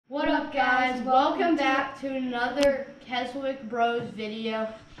up, guys? Welcome back to another Keswick Bros video.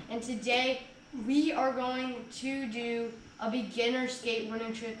 And today we are going to do a beginner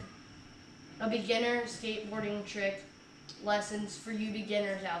skateboarding trick lessons for you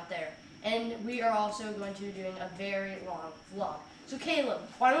beginners out there. And we are also going to be doing a very long vlog. So Caleb,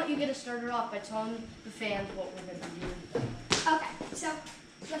 why don't you get us started off by telling the fans what we're going to be doing today? Okay, so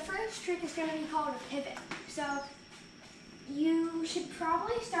the first trick is going to be called a pivot. So you should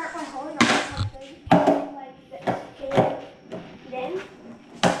probably start by holding on to something like this. And then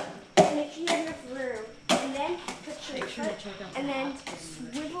make sure you have enough room. And then put your foot and then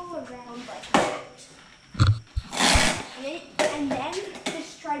swivel around like that. And then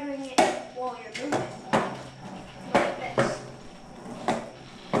just try doing it while you're moving. Like this.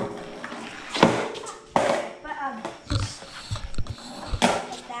 But just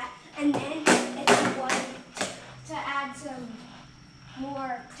like that. And then if you want to add some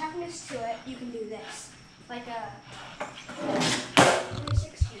more toughness to it, you can do this. Like a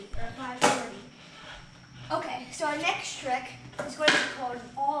 360 or a 540. Okay, so our next trick is going to be called an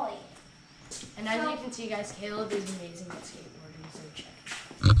ollie. And as you can see, guys, Caleb is amazing at skateboarding, so check it.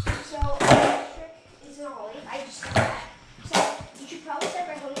 So our next trick is an ollie. I just did that. So you should probably start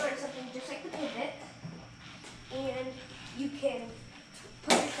by holding on to something just like the pivot. And you can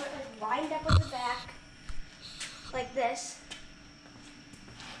put your foot like lined up with the back, like this.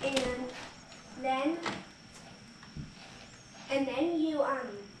 And then you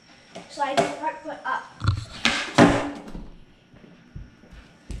slide your front foot up.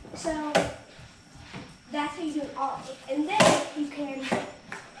 So that's how you do an ollie. And then you can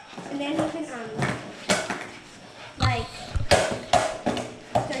like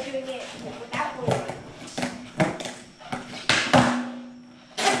start doing it without holding on.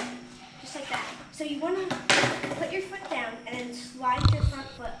 Just like that. So you want to put your foot down and then slide your front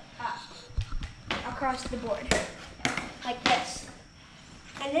foot up across the board, like this.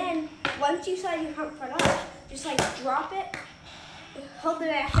 And then once you slide your front foot up, just like drop it, hold the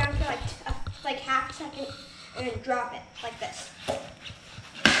back down for like half a second, and then drop it like this.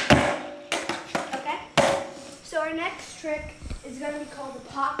 Okay? So our next trick is going to be called the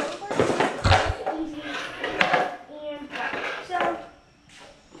pop over. Easy and fun. So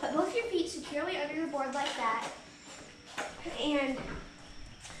put both your feet securely under your board like that. And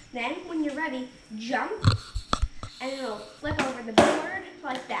then when you're ready, jump and it'll flip over the board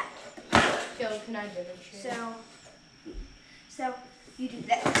like that. Caleb, can I demonstrate? So you do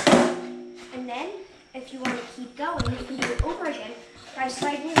this. And then if you want to keep going, you can do it over again by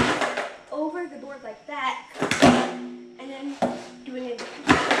sliding it over the board like that. And then doing it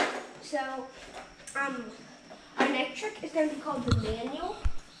again. So our next trick is going to be called the manual.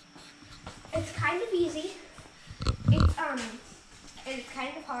 It's kind of easy. It's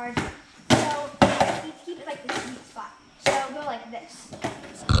kind of hard. So you keep it like the sweet spot. So go like this.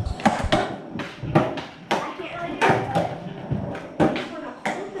 I can't really do it, but you just want to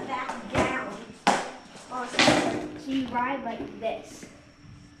hold the back down on something. So you ride like this.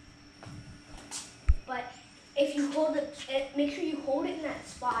 But if you hold it, make sure you hold it in that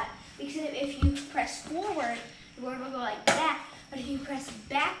spot. Because if you press forward, the board will go like that. But if you press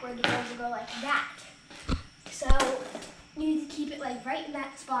backward, the board will go like that. So you need to keep it like right in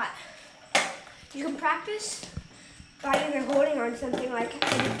that spot. You can practice by either holding on something like I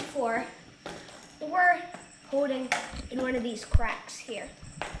did before, or holding in one of these cracks here.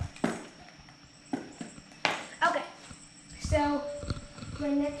 Okay, so my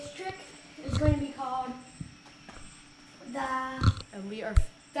next trick is going to be called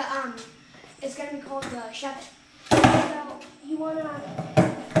it's going to be called the shove it. So you want to start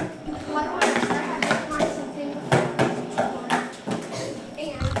by find something,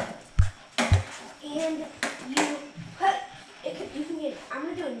 and you put it. You can get. I'm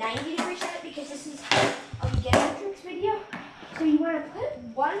going to do a 90-degree shove it because this is a beginner tricks video. So you want to put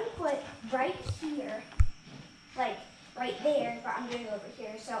one foot right here, like right there, but I'm doing it over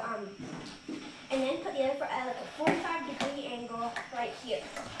here. So and then put the other foot at like a 45-degree angle right here.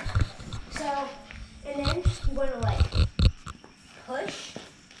 So, and then you want to like push,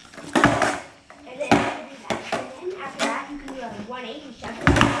 and then do that. And then after that, you can do a 180 shove it.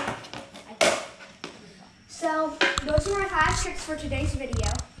 Like that. So those are my 5 tricks for today's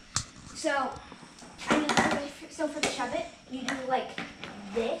video. So for the shove it, you do like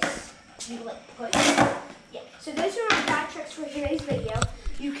this. You like push. Yeah. So those are my 5 tricks for today's video.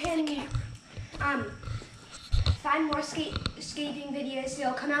 You can find more skating videos.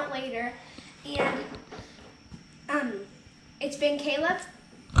 They'll come out later. And it's been Caleb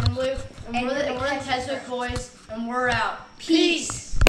and Luke, and we're the Keswick Boys, and we're out. Peace.